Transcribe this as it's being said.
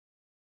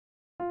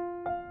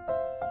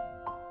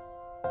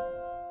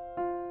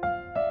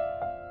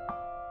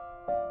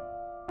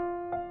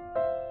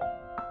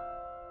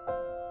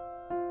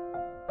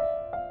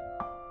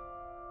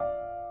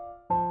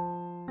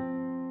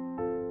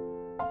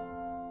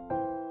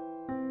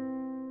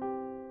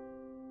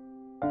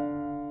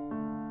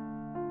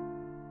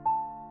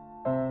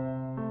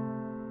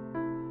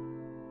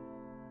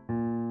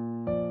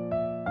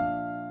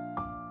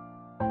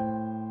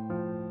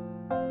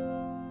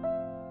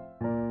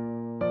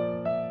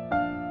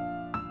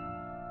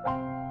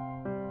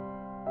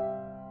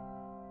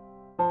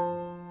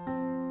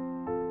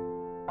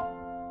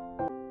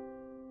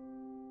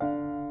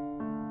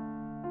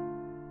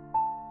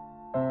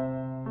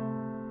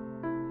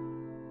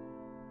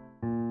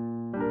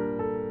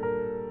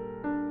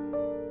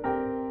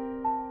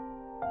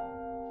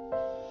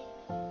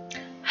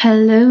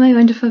Hello my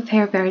wonderful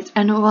Pear Bears,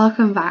 and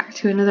welcome back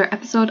to another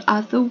episode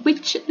of The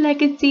Witch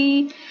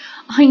Legacy.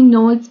 I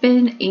know it's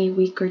been a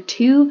week or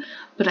two,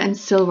 but I'm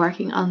still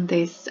working on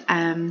this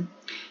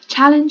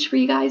challenge for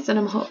you guys, and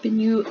I'm hoping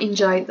you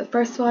enjoyed the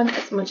first one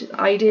as much as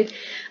I did,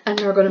 and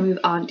we're going to move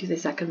on to the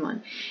second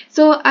one.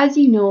 So as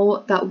you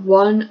know, that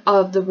one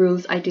of the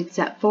rules I did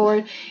set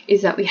forward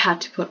is that we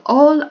had to put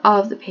all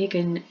of the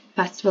pagan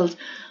festivals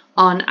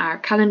on our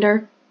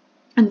calendar.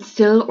 I'm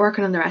still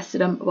working on the rest of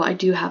them, but I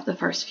do have the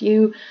first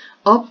few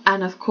up.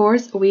 And of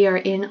course we are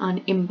in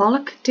on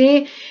Imbolc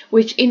Day,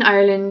 which in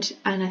Ireland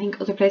and I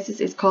think other places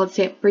is called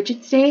St.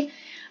 Bridget's Day,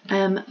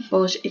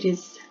 but it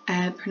is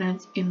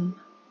pronounced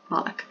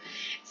Imbolc.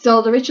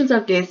 So the rituals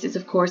of this is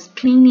of course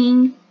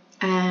cleaning,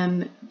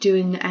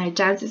 doing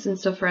dances and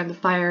stuff around the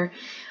fire,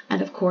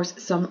 and of course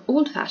some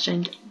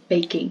old-fashioned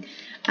baking.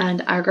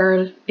 And our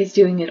girl is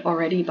doing it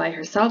already by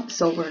herself,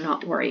 so we're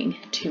not worrying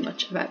too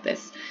much about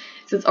this.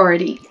 So it's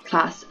already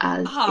classed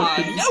as it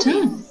being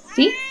done.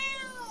 See?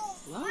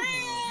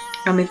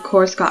 And we've of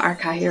course got our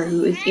cat here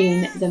who is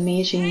in the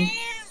mating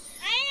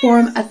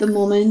form at the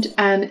moment.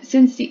 And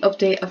since the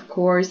update, of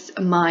course,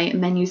 my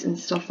menus and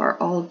stuff are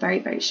all very,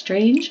 very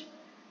strange.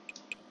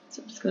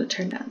 So I'm just going to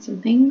turn down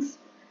some things.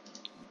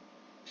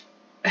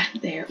 And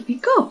there we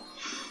go.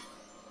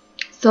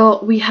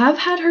 So we have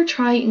had her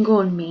try and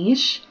go and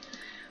mate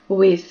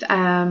with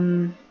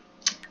Mr.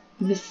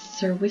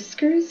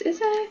 Whiskers, is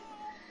it?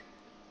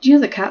 Do you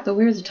know the cat that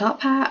wears a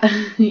top hat?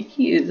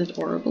 He is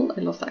adorable.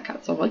 I love that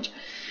cat so much.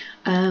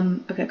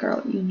 Okay,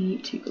 girl, you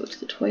need to go to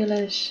the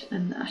toilet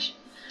and that.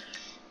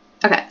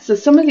 Okay, so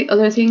some of the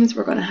other things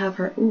we're going to have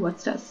her... Ooh,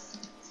 what's this?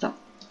 Stop.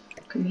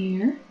 Come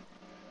here.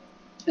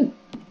 Ooh,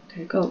 there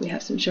you go. We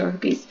have some sugar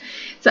cookies.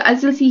 So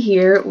as you'll see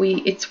here,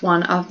 it's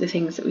one of the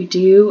things that we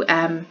do.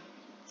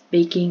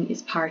 Baking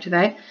is part of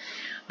it.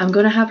 I'm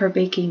going to have her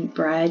baking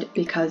bread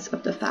because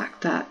of the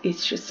fact that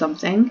it's just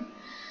something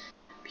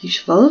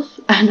beautiful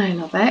and I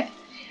love it.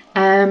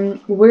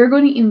 We're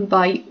going to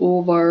invite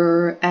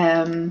over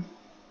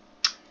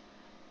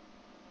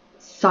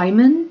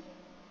Simon.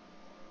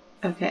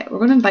 Okay, we're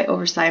going to invite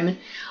over Simon.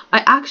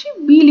 I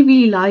actually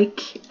really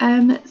like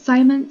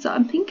Simon, so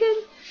I'm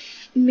thinking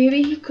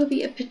maybe he could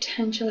be a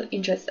potential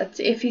interest. That's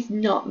if he's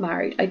not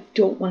married. I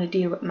don't want to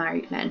deal with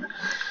married men.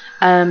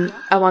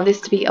 I want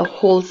this to be a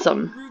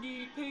wholesome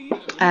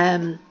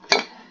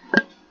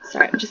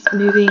sorry, I'm just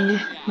moving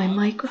my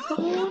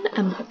microphone.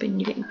 I'm hoping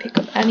you didn't pick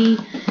up any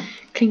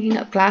clinking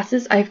of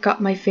glasses. I've got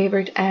my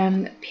favourite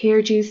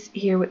pear juice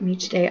here with me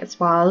today as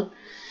well.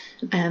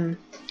 I've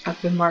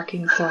been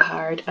working so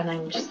hard and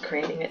I'm just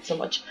craving it so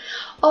much.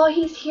 Oh,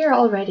 he's here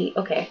already.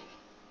 Okay.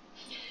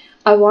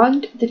 I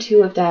want the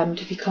two of them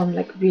to become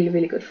like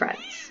really good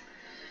friends.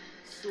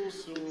 So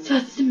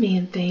that's the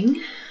main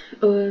thing.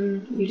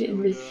 You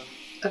didn't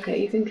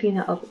okay, you can clean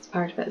that up, it's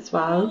part of it as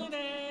well.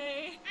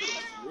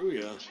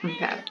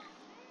 Okay.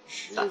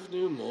 So,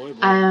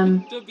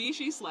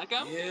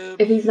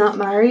 if he's not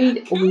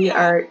married, we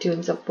are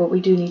doing stuff, but we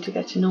do need to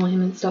get to know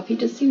him and stuff. He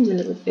just seems a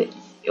little bit...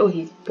 Oh,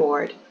 he's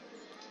bored.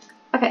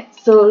 Okay,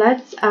 so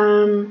let's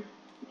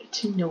get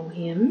to know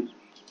him.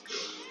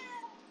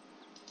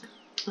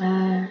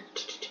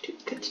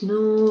 Get to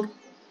know,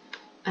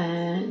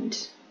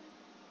 and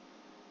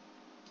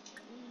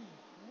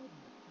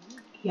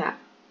yeah.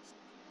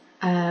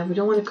 We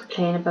don't want to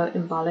complain about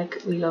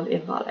Imbolc. We love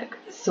Imbolc.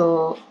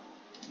 So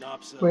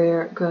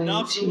we're going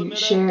to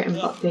share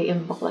the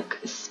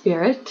Imbolc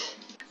spirit.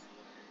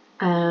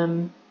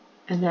 And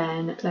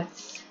then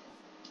let's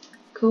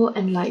go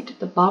and light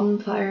the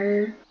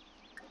bonfire.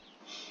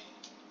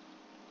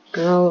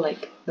 Girl,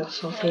 like this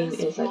whole thing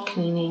is like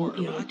cleaning.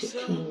 You need to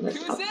clean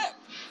this up.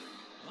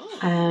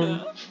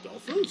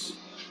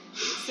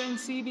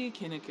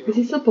 Is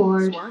he so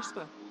bored?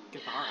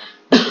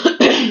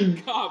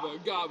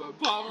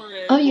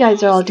 Oh, you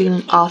guys are all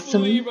doing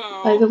awesome,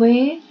 by the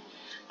way.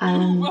 I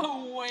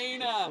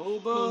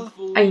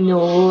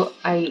know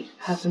I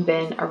haven't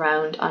been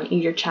around on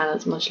either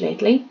channels much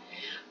lately,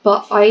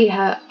 but I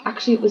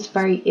actually was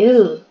very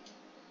ill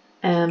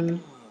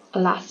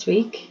last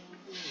week.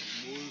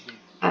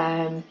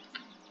 I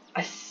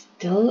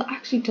still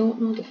actually don't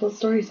know the full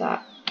story of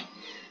that.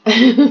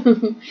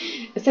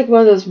 It's like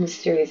one of those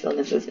mysterious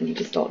illnesses and you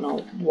just don't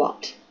know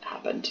what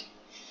happened.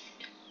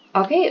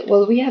 Okay,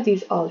 well we have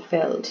these all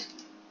filled.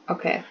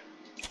 Okay,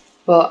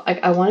 but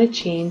I want to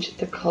change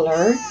the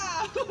color.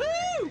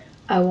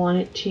 I want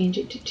to change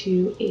it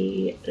to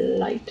a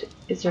light.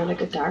 Is there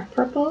like a dark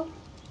purple?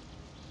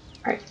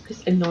 Alright,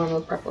 just a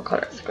normal purple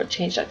color. So I'm going to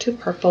change that to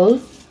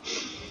purple.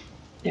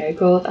 There you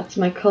go, that's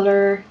my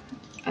color.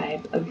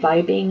 I'm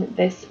vibing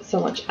this so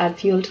much. Add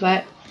fuel to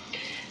it.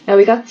 Now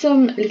we got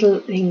some little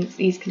things,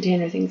 these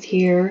container things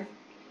here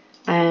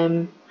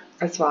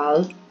as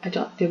well. I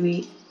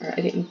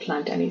didn't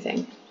plant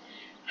anything.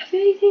 Have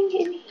anything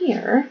in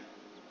here?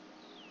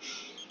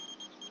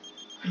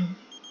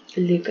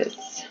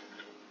 Lucas.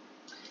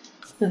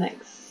 No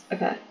thanks.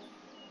 Okay.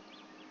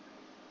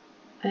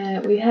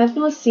 We have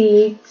no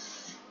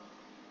seeds.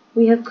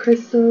 We have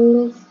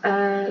crystals.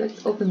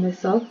 Let's open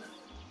this up.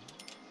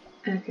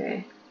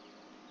 Okay.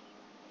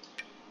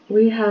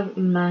 We have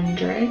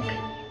mandrake.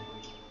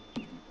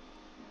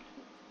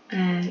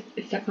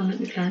 Is that going to let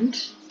me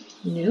plant?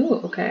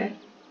 No, okay.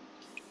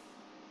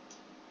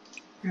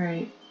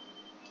 Alright.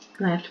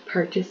 I have to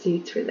purchase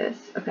seeds for this.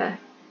 Okay.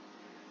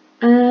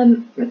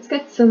 Let's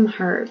get some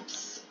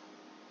herbs.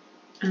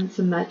 And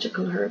some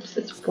magical herbs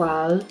as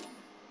well.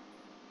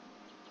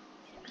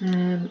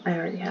 I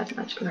already had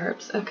magical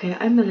herbs. Okay,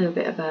 I'm a little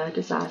bit of a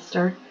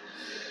disaster.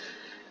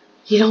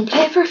 You don't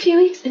play for a few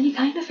weeks and you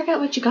kind of forget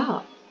what you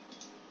got.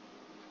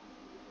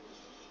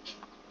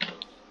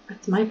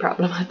 That's my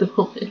problem at the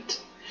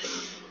moment.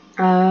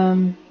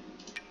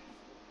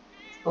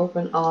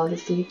 Open all the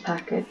seed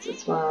packets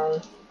as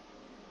well.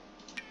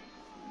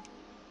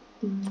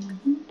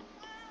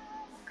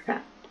 Okay.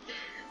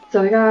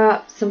 So we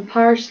got some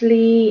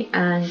parsley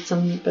and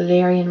some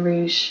valerian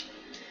root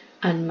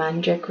and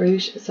mandrake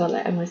root. So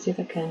I'm going to see if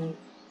I can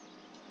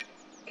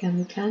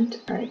we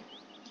plant? Alright.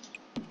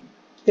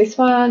 This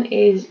one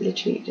is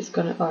literally just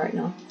going to, alright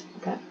now.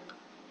 Okay.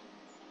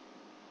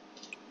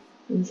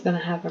 I'm just going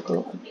to have her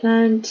go and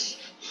plant.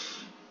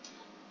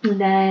 And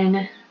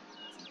then,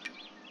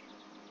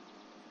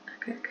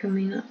 okay, can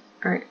we not,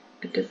 alright,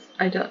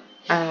 I don't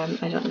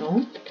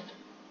know.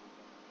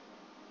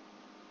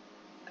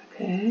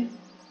 Okay.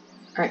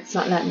 Alright, it's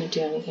not letting me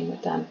do anything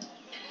with them.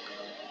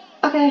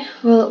 Okay,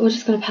 well, we're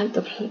just going to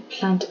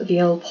plant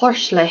the old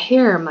parsley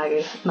here,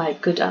 my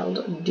good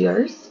old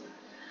dears.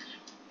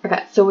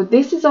 Okay, so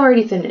this is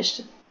already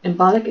finished.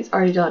 Embolic is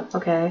already done.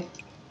 Okay.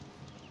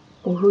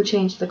 Oh, who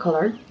changed the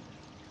colour?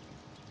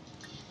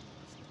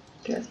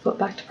 Okay, let's put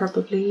back to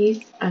purple,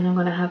 please. And I'm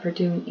going to have her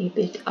doing a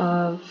bit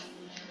of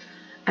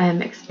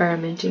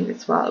experimenting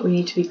as well. We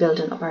need to be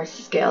building up our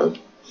skill.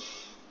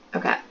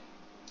 Okay.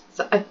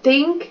 So I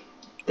think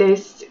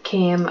this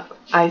came,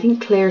 I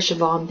think Claire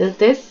Siobhan built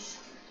this.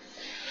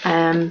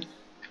 I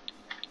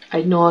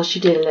know she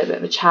did a little bit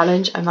of a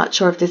challenge. I'm not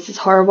sure if this is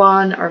her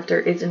one or if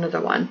there is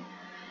another one.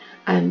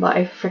 But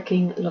I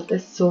freaking love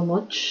this so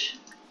much.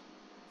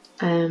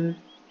 It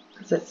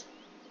says,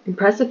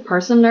 impressive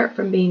person learnt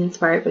from being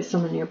inspired by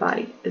someone in your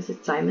body. Is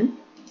it Simon?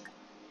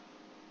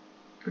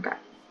 Okay.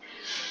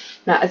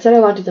 Now, I said I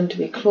wanted them to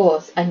be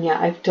close, and yeah,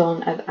 I've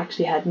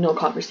actually had no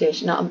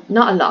conversation, not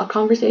a lot of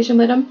conversation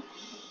with him.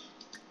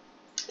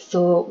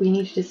 So we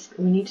need to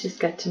just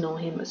get to know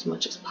him as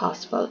much as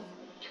possible.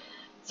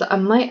 So I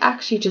might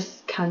actually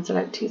just cancel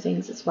out two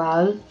things as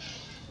well.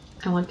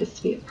 I want this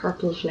to be a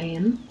purple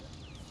flame.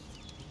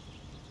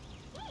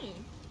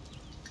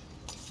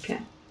 Okay.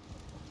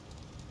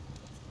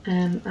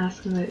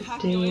 Ask him about his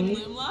day.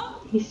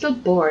 He's still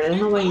bored. I don't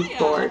know why he's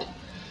bored.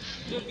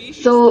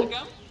 So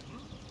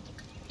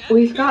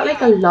we've got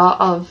like a lot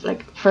of,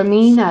 like, for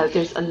me now,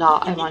 there's a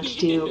lot I want to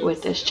do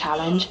with this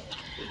challenge.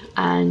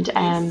 And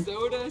I'm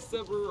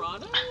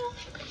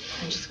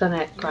just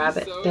gonna grab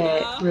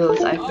the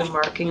rules I've been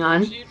working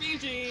on.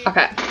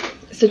 Okay,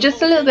 so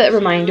just a little bit of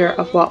reminder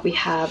of what we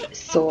have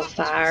so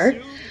far.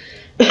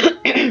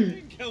 Okay,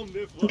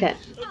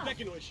 I'm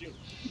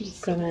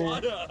just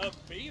gonna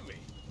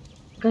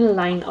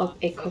line up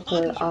a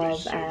couple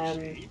of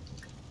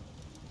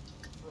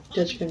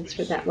judgments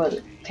for that, well,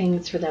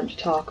 things for them to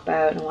talk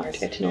about, and I want her to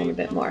get to know them a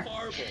bit more.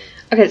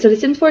 Okay, so the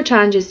Sims 4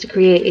 challenge is to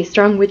create a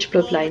strong witch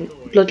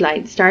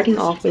bloodline, starting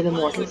off with a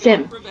mortal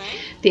sim.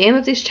 The aim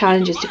of this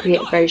challenge is to create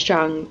a very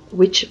strong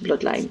witch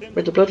bloodline,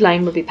 where the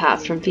bloodline will be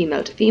passed from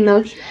female to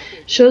female.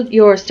 Should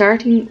your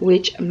starting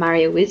witch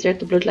marry a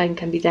wizard, the bloodline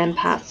can be then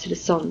passed to the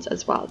sons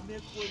as well.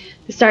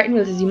 The starting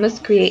rules is you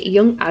must create a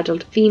young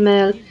adult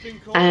female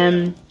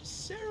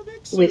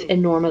with a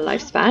normal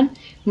lifespan,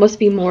 must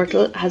be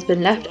mortal, has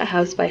been left a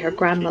house by her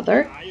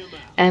grandmother,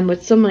 and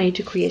with some money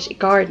to create a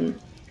garden.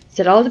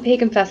 Set all the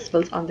pagan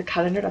festivals on the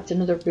calendar. That's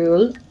another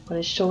rule. I'm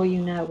going to show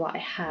you now what I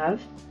have.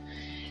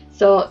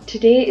 So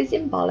today is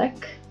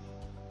Embolic.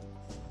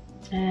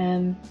 It's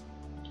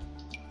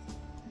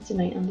a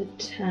night on the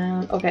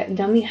town. Okay, and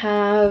then we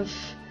have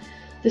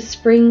the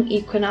spring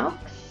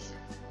equinox.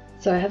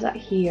 So I have that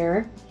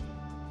here.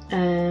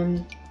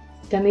 Then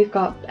we've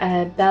got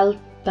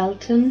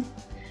Belton.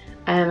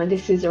 And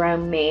this is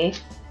around May.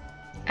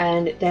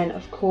 And then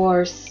of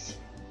course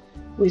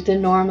with the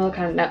normal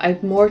kind of, now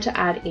I've more to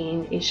add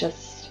in. It's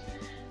just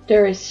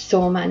there is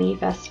so many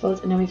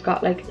festivals, and then we've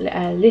got like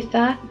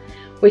Litha,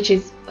 which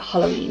is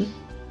Halloween,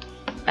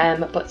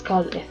 but it's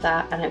called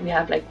Litha, and then we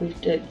have like we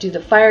do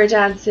the fire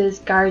dances,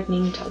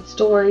 gardening, tell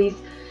stories,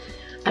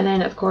 and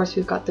then of course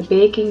we've got the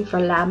baking for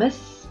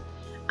Lammas,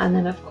 and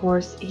then of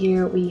course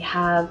here we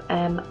have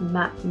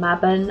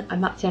Mabon.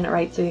 I'm not saying it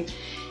right, so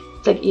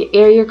it's like you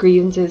air your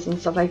grievances and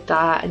stuff like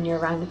that, and you're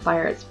around the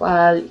fire as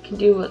well. You can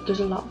do, there's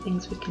a lot of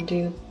things we can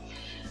do.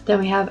 Then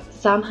we have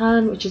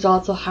Samhain, which is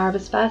also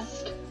Harvest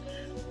Fest.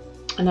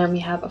 And then we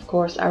have, of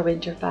course, our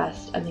Winter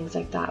Fest and things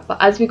like that. But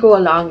as we go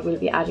along, we'll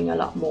be adding a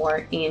lot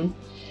more in.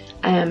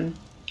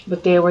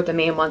 But they were the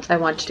main ones I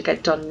wanted to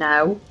get done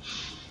now.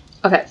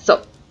 Okay,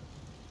 so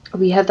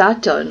we have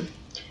that done.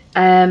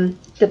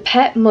 The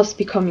pet must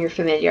become your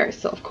familiar.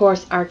 So, of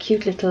course, our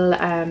cute little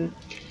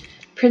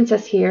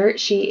Princess here,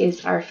 she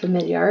is our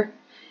familiar.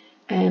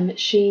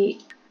 She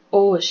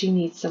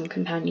needs some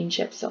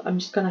companionship, so I'm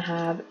just gonna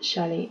have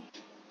Shelly.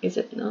 Is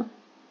it no?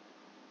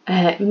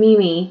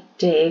 Mimi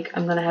dig.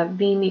 I'm gonna have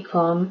Mimi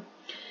come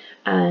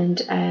and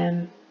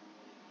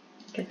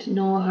get to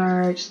know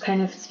her. Just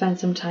kind of spend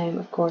some time,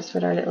 of course,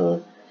 with our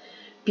little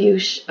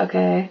Beaut.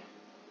 Okay,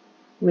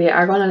 we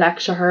are gonna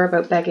lecture her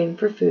about begging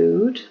for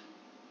food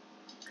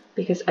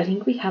because I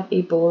think we have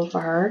a bowl for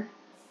her.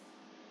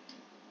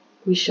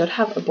 We should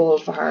have a bowl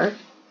for her.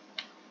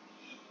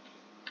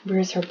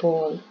 Where's her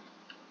bowl?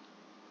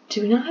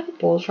 Do we not have a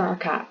bowl for our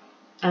cat?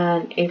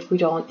 And if we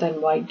don't, then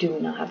why do we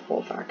not have a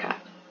bowl for our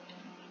cat?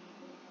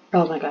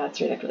 Oh my god,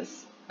 it's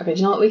ridiculous. Okay, do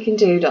you know what we can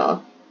do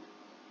though?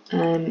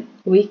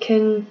 We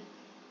can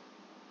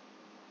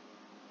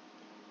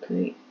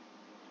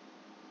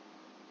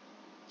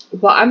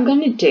what I'm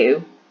going to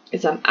do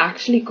is I'm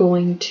actually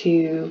going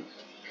to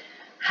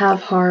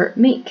have her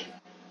make.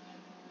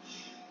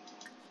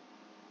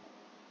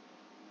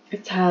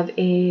 Let's have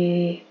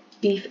a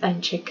beef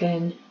and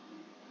chicken.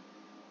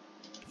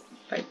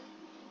 Right.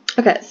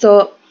 Okay,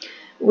 so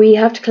we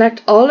have to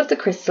collect all of the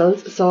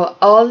crystals, so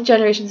all the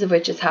generations of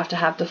witches have to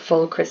have the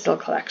full crystal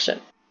collection.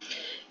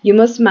 You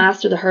must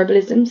master the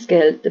herbalism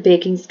skill, the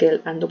baking skill,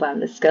 and the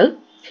wellness skill.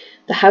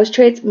 The house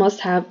traits must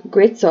have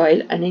great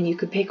soil, and then you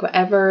could pick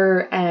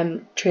whatever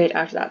trait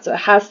after that. So it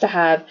has to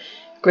have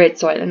great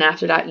soil, and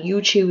after that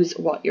you choose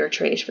what your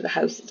trait for the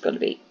house is going to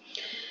be.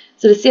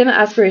 So the sim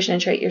aspiration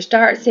and trait. Your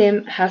starter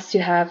sim has to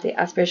have the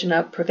aspiration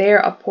of purveyor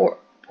of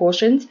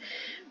potions,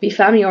 be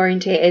family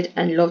orientated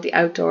and love the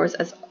outdoors,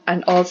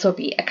 and also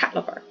be a cat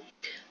lover.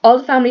 All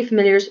the family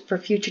familiars for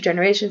future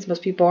generations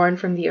must be born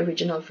from the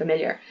original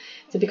familiar.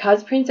 So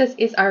because Princess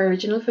is our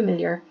original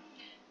familiar,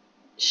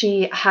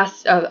 she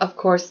has, of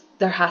course,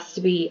 there has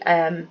to be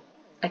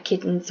a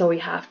kitten. So we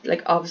have,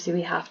 like, obviously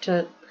we have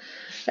to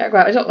let her go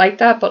out. I don't like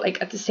that, but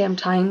like at the same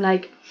time,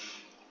 like,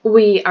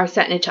 we are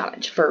setting a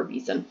challenge for a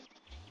reason.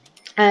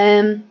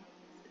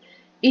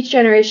 Each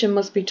generation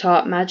must be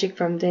taught magic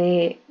from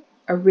the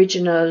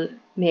original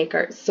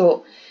maker.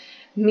 So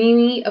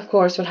Mimi, of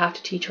course, will have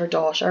to teach her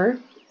daughter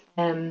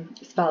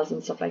spells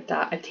and stuff like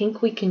that. I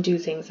think we can do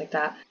things like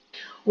that.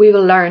 We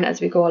will learn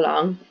as we go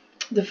along.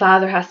 The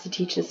father has to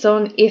teach the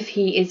son if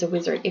he is a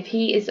wizard. If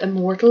he is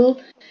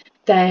immortal,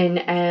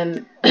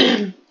 then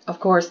of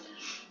course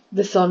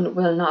the son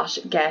will not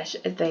get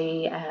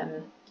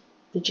the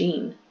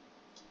gene,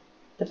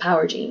 the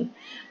power gene,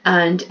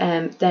 and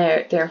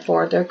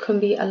therefore there can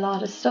be a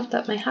lot of stuff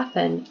that might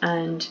happen,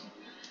 and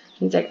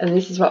things like, and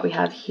this is what we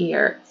have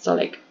here. So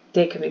like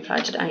they can be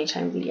planted any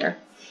time of the year.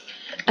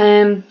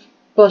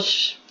 But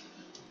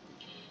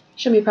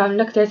shouldn't be a problem.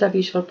 Look, there's a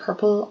beautiful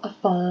purple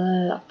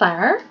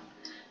fire.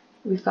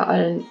 We've got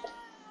an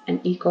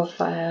eco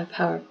fire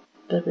power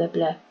blah blah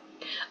blah.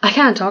 I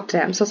can't talk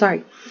today, I'm so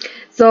sorry.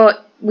 So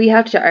we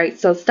have to, alright,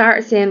 so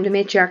starter sim, the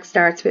matriarch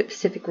starts with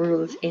specific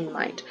rules in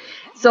mind.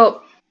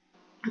 So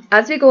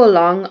as we go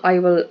along, I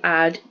will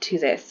add to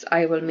this.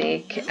 I will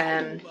make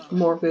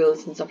more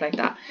rules and stuff like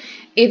that.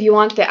 If you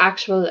want the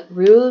actual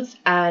rules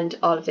and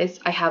all of this,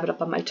 I have it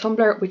up on my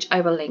Tumblr, which I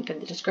will link in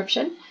the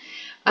description.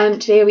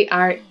 Today we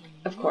are,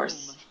 of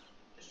course,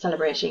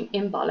 celebrating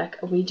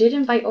Imbolic. We did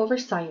invite over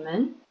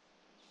Simon.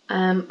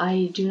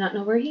 I do not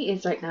know where he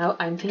is right now.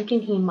 I'm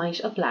thinking he might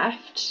have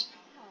left.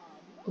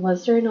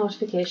 Was there a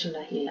notification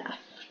that he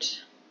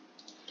left?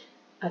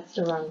 That's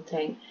the wrong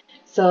thing.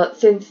 So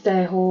since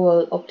the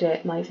whole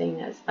update, my thing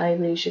is, I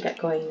really should get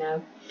going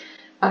now.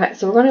 Okay,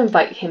 so we're going to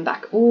invite him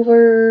back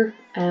over.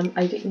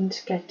 I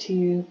didn't get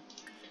to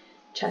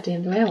chat to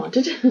him the way I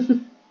wanted.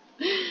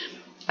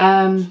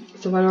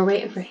 So while we're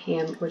waiting for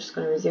him, we're just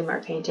going to resume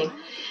our painting.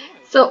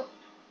 So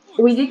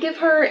we did give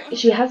her,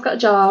 she has got a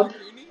job,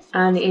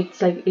 and it's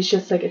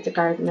just like it's a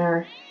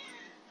gardener.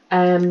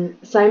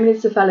 Simon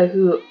is the fellow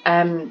who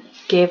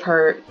gave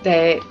her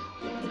the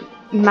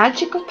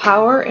magical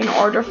power in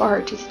order for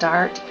her to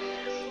start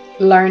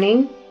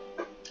learning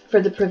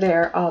for the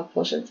purveyor of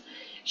potions.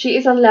 She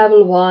is on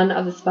level 1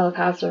 of the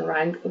spellcaster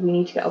rank. We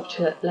need to get up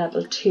to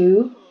level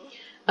 2,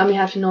 and we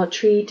have to know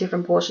 3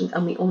 different potions,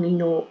 and we only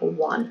know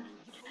 1.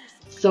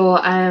 So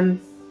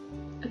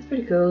it's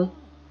pretty cool.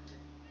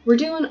 We're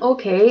doing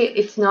okay.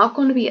 It's not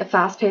going to be a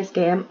fast-paced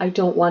game. I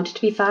don't want it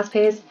to be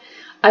fast-paced.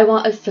 I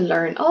want us to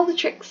learn all the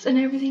tricks and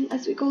everything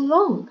as we go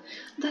along.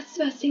 That's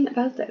the best thing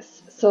about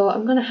this. So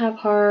I'm going to have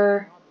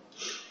her...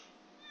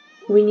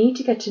 We need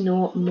to get to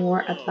know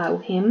more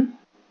about him.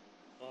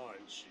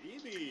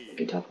 We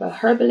can talk about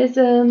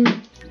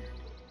herbalism.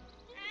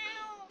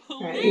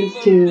 Alright, these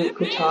two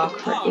could talk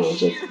for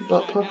ages,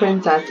 but poor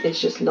Princess is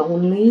just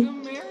lonely.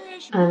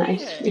 And I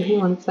just really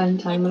want to spend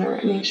time with her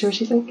and make sure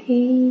she's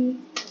okay.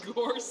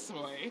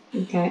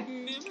 Okay,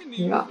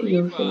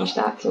 you finished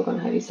that, so we're going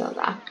to have you sell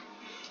that.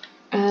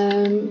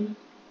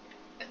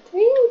 I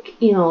think,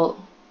 you know,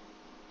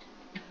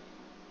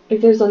 like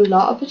there's a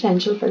lot of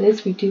potential for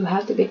this. We do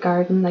have the big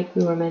garden like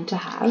we were meant to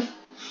have,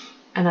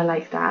 and I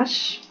like that.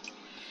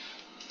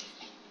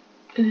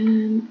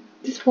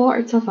 This water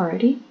itself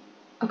already?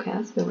 Okay,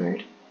 that's a bit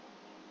weird.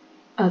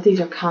 Oh,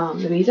 these are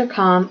calm. The bees are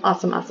calm.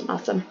 Awesome, awesome,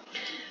 awesome.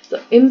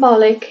 So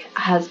Imbolic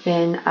has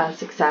been a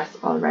success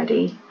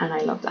already, and I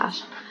love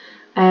that.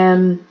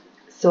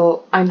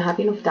 So I'm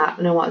happy enough with that,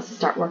 and I want us to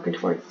start working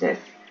towards this.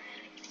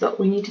 So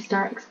we need to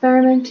start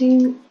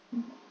experimenting.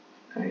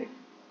 Okay,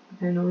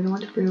 no, we don't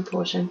want to brew a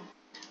potion.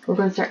 We're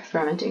going to start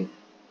experimenting.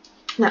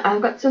 Now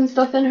I've got some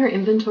stuff in her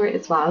inventory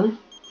as well,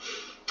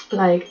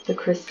 like the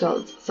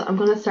crystals. So I'm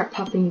going to start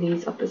popping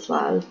these up as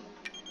well.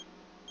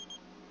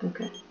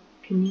 Okay,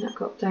 can you not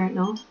go up there?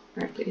 No?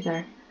 Alright, put you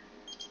there.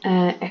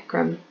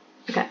 Ekram.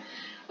 Okay.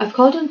 I've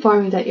called to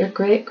inform you that your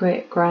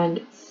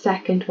great-great-grand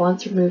second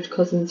once removed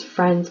cousin's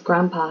friend's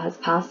grandpa has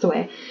passed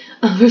away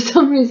and for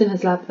some reason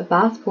has left a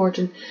vast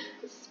fortune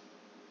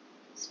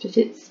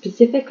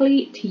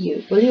specifically to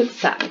you. Will you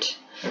accept?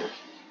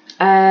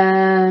 Do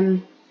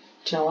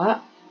you know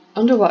what?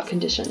 Under what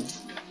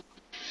conditions?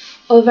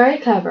 Oh, very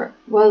clever.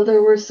 Well,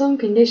 there were some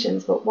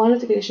conditions, but one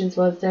of the conditions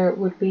was there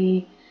would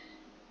be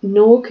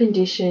no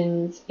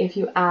conditions if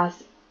you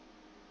asked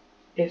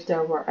if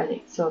there were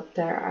any. So if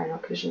there are no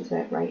conditions,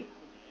 right?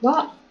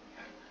 What?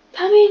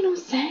 That made no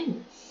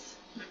sense.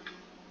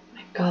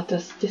 My god,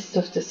 this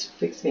stuff just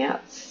freaks me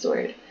out. It's so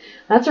weird.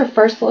 That's her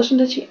first potion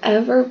that she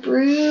ever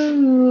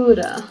brewed.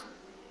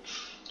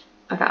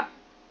 Okay.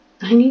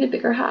 I need a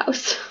bigger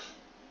house.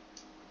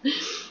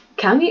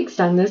 Can we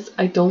extend this?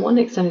 I don't want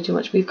to extend it too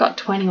much. We've got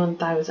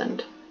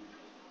 21,000.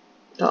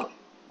 So,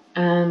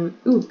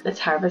 ooh, let's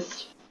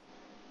harvest.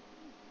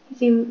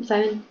 See,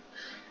 Simon?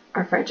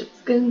 Our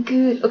friendship's going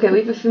good. Okay, we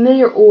have a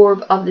familiar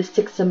orb of the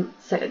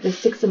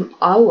Sixum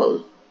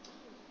owl.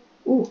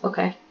 Ooh,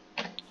 okay.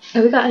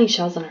 Have we got any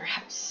shells in our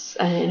house?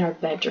 In our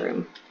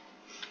bedroom?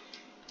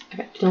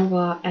 Okay, you know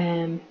what?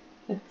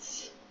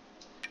 Let's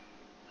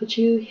put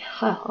you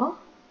here.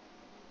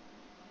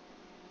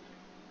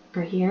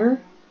 Or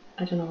here.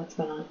 I don't know what's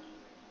going on.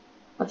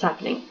 What's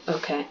happening?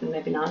 Okay,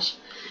 maybe not.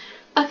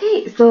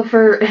 Okay, so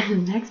for the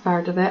next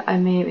part of it, I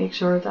may make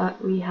sure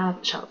that we have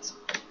shells.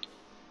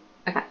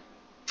 Okay.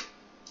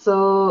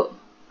 So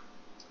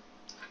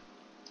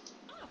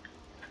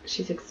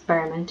she's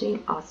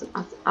experimenting. Awesome,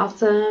 awesome,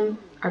 awesome.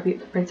 Our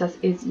beautiful princess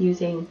is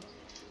using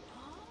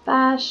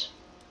that.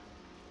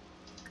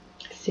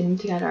 Sitting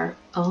together.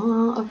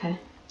 Oh, okay.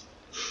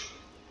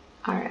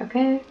 Alright,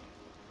 okay.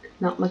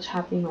 Not much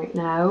happening right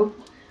now.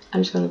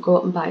 I'm just going to go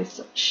up and buy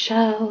some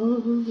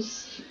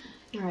shells.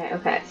 Alright,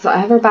 okay. So I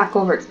have her back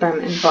over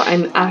experimenting, but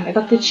I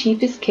got the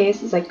cheapest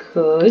cases I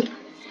could.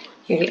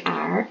 Here they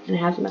are. And I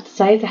have them at the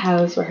side of the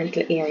house for her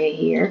little area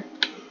here.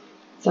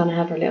 So I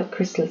have her little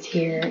crystals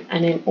here.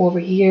 And then over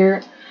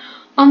here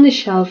on the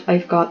shelf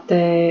I've got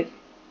the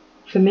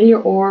familiar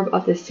orb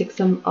of the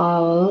Sixum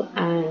owl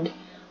and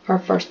her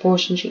first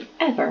potion she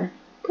ever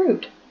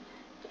brewed.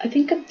 I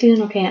think I'm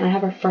doing okay, and I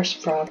have her first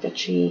frog that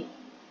she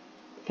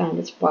found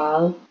as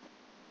well.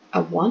 I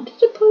wanted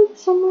to put it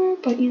somewhere,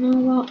 but you know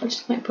what? I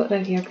just might put it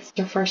out here because it's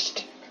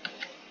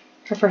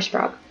her first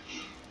frog.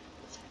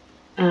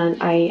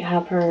 And I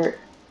have her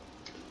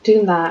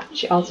doing that.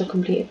 She also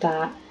completed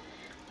that.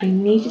 I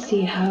need to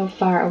see how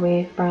far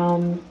away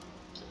from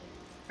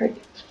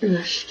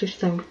she's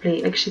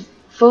complete. Like, she's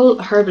full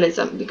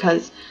herbalism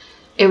because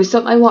it was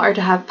something I want her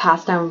to have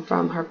passed down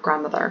from her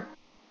grandmother.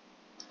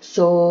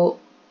 So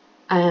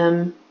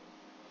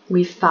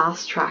we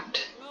fast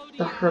tracked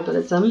the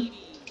herbalism.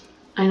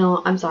 I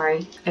know, I'm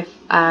sorry if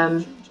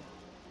I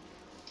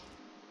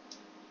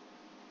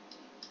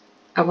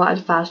wanted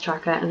to fast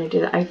track it and I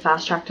did it. I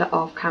fast tracked it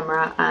off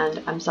camera,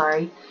 and I'm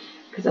sorry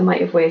because I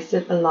might have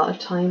wasted a lot of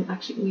time.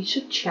 Actually, we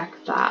should check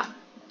that.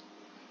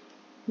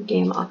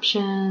 Game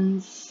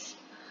options,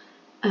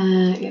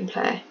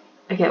 gameplay.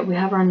 Okay, we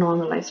have our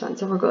normal lifespan,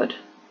 so we're good.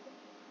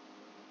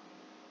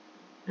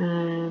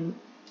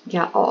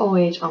 Yeah, auto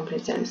age on play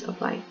sims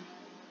apply.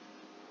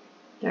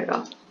 There we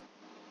go.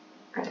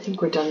 Alright, I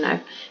think we're done now.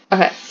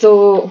 Okay,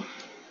 so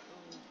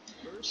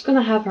I'm just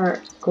gonna have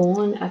her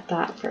going at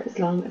that for as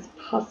long as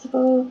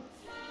possible.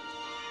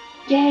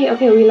 Yay!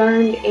 Okay, we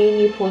learned a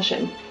new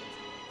potion.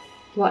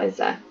 What is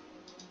that?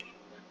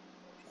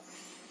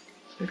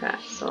 Okay,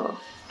 so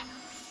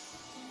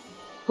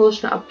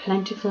potion of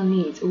plentiful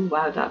needs. Oh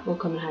wow, that will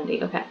come in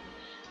handy. Okay,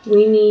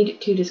 we need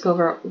to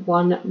discover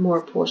one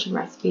more potion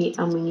recipe,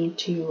 and we need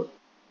to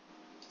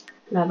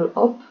level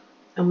up,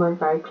 and we're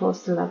very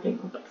close to leveling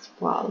up as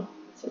well,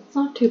 so it's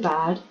not too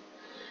bad.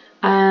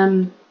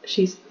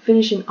 She's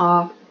finishing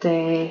off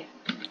the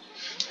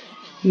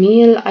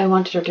meal I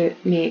wanted her to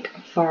make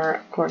for,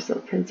 of course,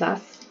 little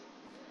princess.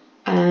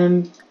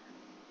 Okay,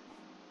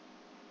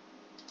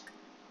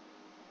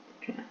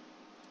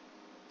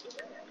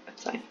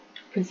 that's fine.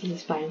 Princess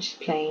is fine. She's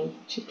playing.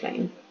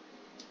 Okay,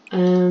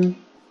 I'm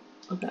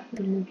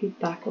gonna move you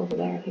back over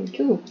there. I think.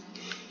 Ooh.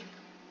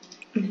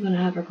 I'm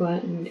gonna have her go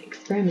out and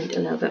experiment a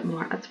little bit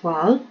more as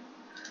well.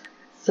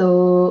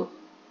 So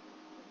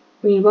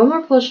we need one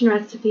more potion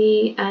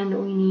recipe, and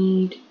we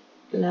need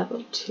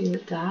level 2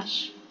 of that.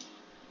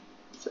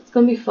 So it's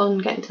gonna be fun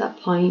getting to that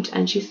point,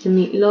 and she's to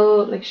meet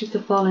love, like she's to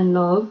fall in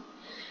love,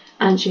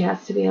 and she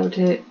has to be able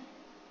to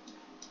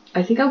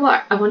I think I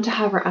want to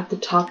have her at the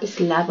toppest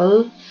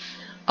level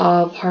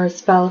of her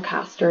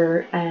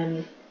spellcaster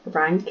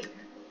rank.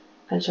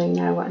 I'll show you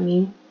now what I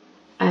mean.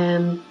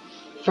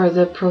 For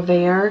the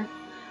purveyor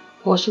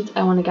potions,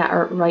 I want to get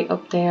her right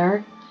up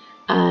there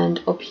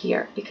and up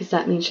here, because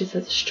that means she has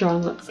a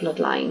strong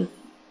bloodline.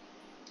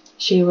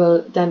 She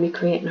will then be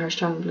creating her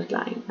strong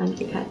bloodline, and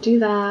we can't do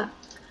that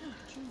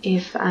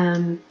if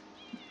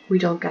we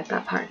don't get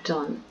that part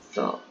done.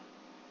 So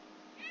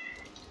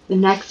the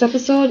next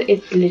episode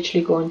is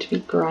literally going to be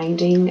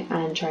grinding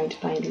and trying to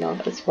find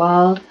love as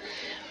well,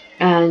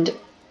 and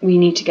we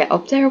need to get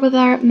up there with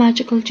our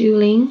magical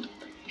dueling,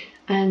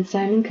 and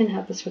Simon can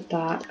help us with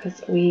that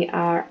because we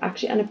are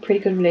actually in a pretty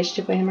good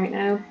relationship with him right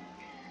now.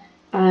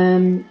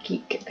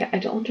 I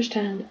don't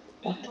understand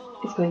what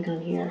is going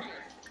on here.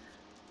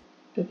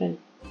 Open.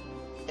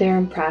 They're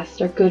impressed,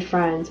 they're good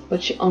friends,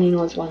 but she only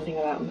knows one thing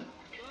about him.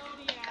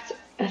 So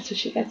that's what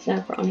she gets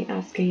now for only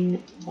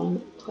asking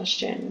one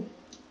question.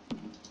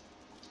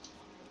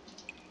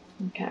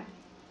 Okay.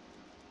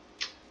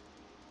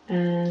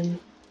 I'm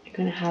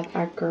gonna have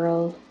our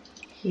girl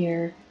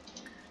here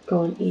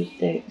go and eat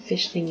the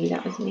fish thingy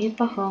that was made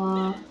for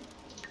her.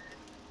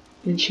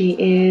 And she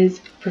is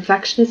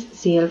perfectionist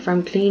seal,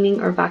 from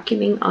cleaning or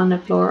vacuuming on the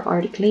floor or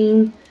to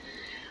clean.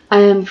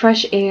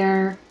 Fresh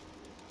air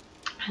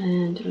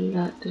and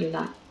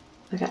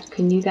okay,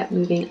 can you get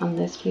moving on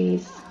this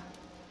please?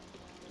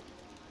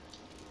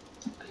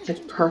 It's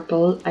like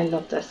purple. I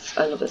love this.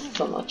 I love this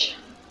so much.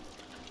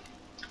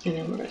 And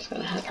then we're just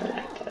gonna have her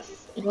like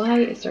this. Why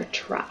is there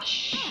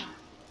trash?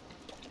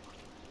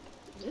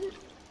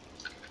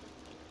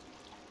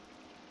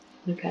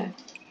 Okay.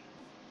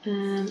 I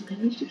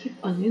need to keep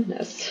on doing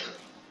this.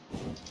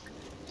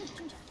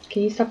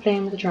 Can you stop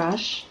playing with the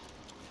trash?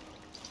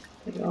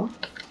 There we go.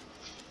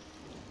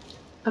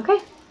 Okay.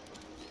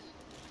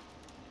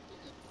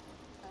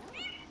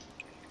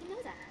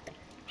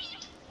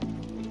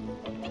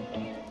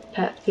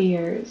 Pet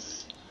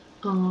Bears.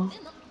 Oh.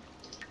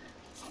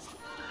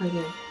 How are you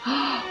doing?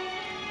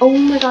 Oh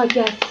my god,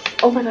 yes.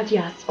 Oh my god,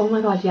 yes. Oh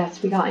my god,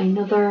 yes. We got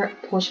another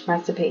potion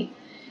recipe.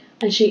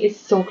 And she is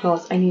so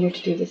close. I need her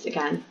to do this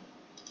again.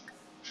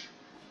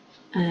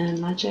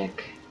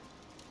 Magic.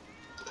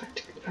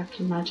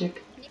 Practical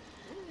magic.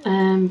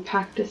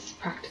 Practice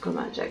practical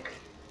magic.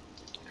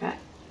 Okay.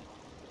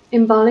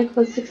 Embolic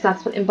was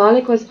successful.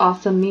 Embolic was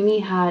awesome. Mimi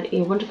had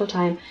a wonderful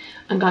time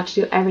and got to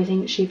do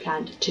everything she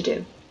planned to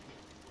do.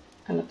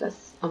 I love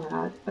this. Oh my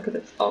god, look at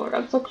this. Oh my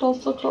god, so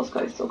close,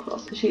 guys, so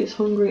close. She is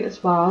hungry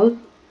as well.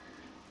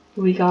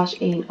 We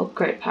got an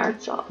upgrade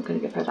part, so I'm gonna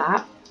give her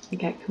that.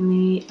 Okay, can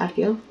we add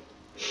fuel?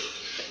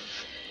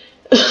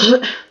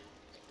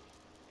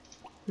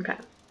 Okay.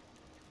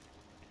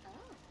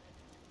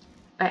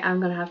 I am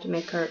gonna have to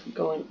make her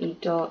go and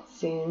eat though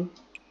soon.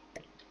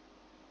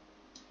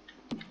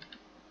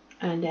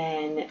 And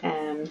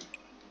then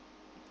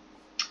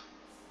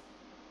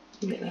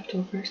you get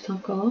leftovers,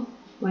 Tonko.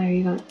 Why are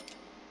you going?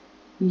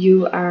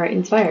 You are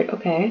inspired,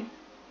 okay.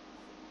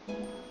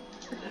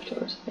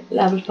 Leftovers.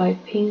 Level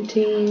 5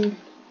 painting.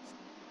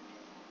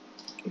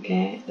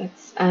 Okay,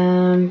 let's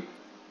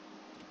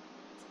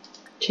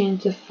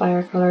change the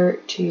fire color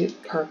to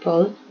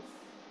purple.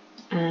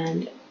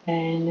 And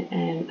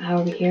then how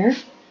are we here?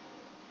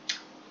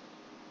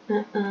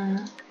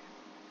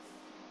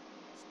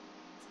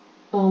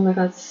 Oh my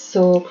god,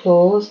 so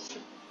close.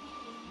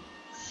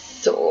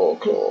 So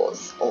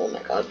close. Oh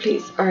my god,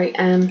 please. Alright,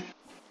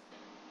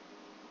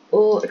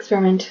 oh,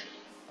 experiment.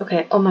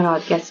 Okay, oh my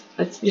god, yes.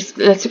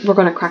 We're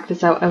gonna crack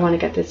this out. I wanna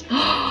get this.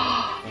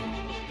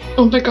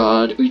 Oh my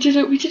god, we did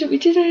it.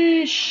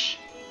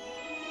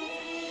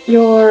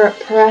 Your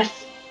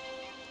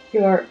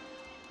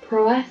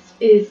prowess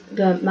is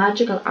the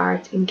magical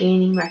art in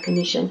gaining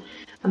recognition.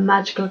 A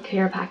magical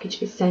care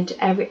package is sent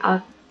to every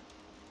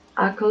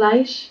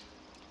acolyte,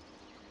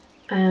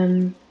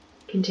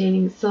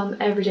 containing some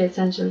everyday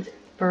essentials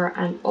for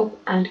an up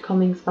and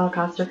coming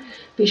spellcaster.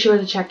 Be sure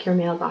to check your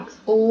mailbox.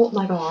 Oh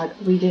my god,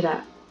 we did it.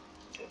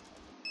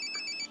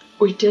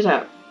 We did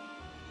it.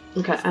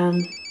 Okay,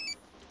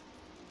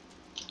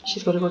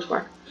 she's gonna go to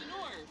work.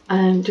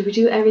 Did we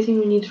do everything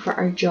we needed for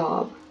our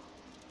job?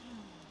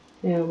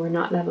 No, we're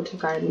not level 2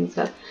 gardening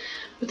stuff.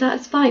 But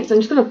that's fine. So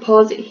I'm just gonna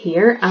pause it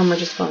here and we're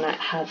just gonna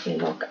have a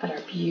look at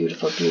our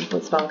beautiful, beautiful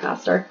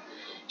spellcaster.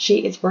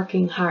 She is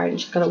working hard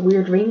and she's got a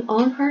weird ring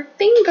on her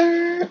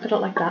finger. I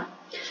don't like that.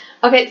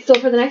 Okay, so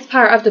for the next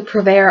part of the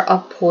purveyor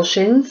of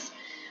potions,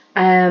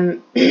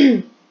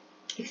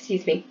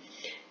 excuse me,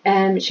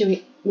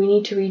 we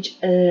need to reach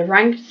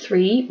rank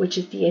 3, which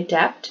is the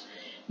adept.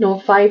 Know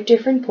 5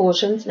 different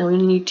potions. Now we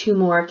only need 2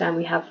 more of them.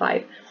 We have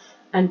 5.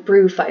 And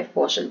brew 5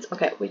 potions.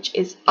 Okay, which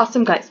is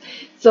awesome, guys.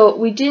 So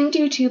we didn't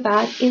do too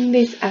bad in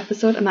this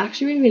episode. I'm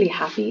actually really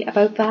happy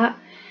about that.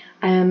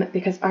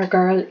 Because our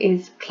girl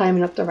is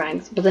climbing up the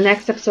ranks. But the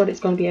next episode is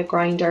going to be a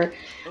grinder,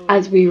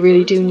 as we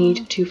really do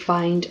need to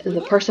find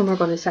the person we're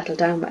going to settle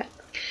down with.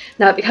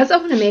 Now, because I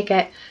want to make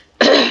it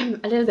a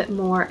little bit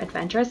more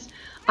adventurous,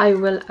 I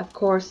will of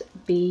course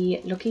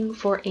be looking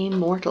for a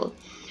mortal.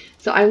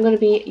 So I'm going to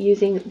be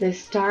using the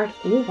start.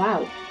 Oh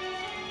wow,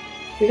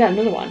 we got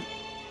another one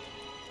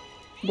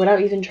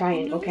without even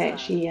trying. Okay,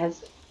 she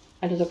has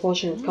another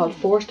potion. It's called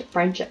Forced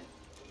Friendship.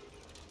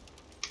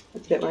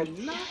 That's a bit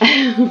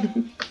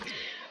weird.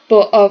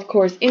 But of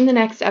course, in the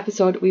next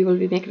episode, we will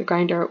be making a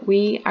grinder.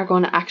 We are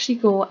going to actually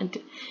go and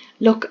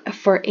look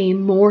for a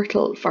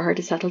mortal for her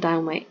to settle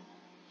down with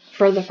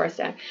for the first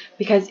time,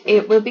 because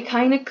it will be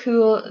kind of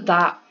cool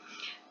that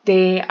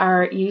they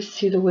are used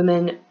to the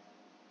women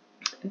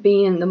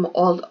being them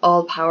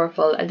all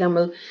powerful, and then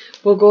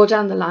we'll go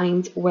down the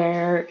lines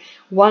where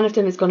one of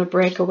them is going to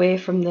break away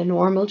from the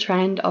normal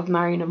trend of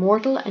marrying a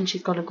mortal, and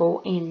she's going to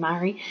go and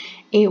marry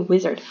a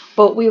wizard.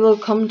 But we will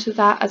come to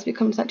that as we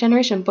come to that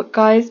generation. But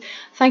guys,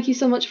 thank you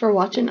so much for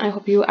watching. I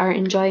hope you are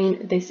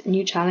enjoying this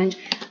new challenge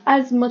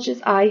as much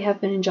as I have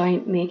been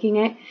enjoying making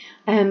it.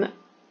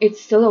 It's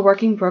still a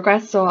work in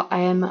progress, so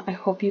I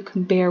hope you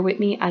can bear with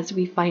me as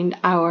we find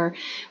our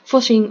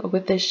footing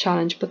with this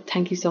challenge. But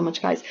thank you so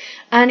much, guys.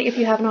 And if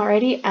you haven't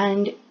already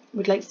and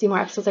would like to see more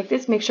episodes like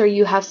this, make sure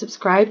you have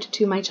subscribed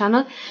to my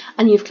channel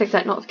and you've clicked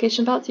that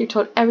notification bell so you're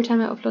told every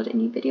time I upload a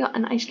new video.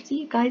 And I shall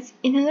see you guys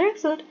in another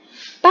episode.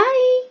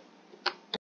 Bye!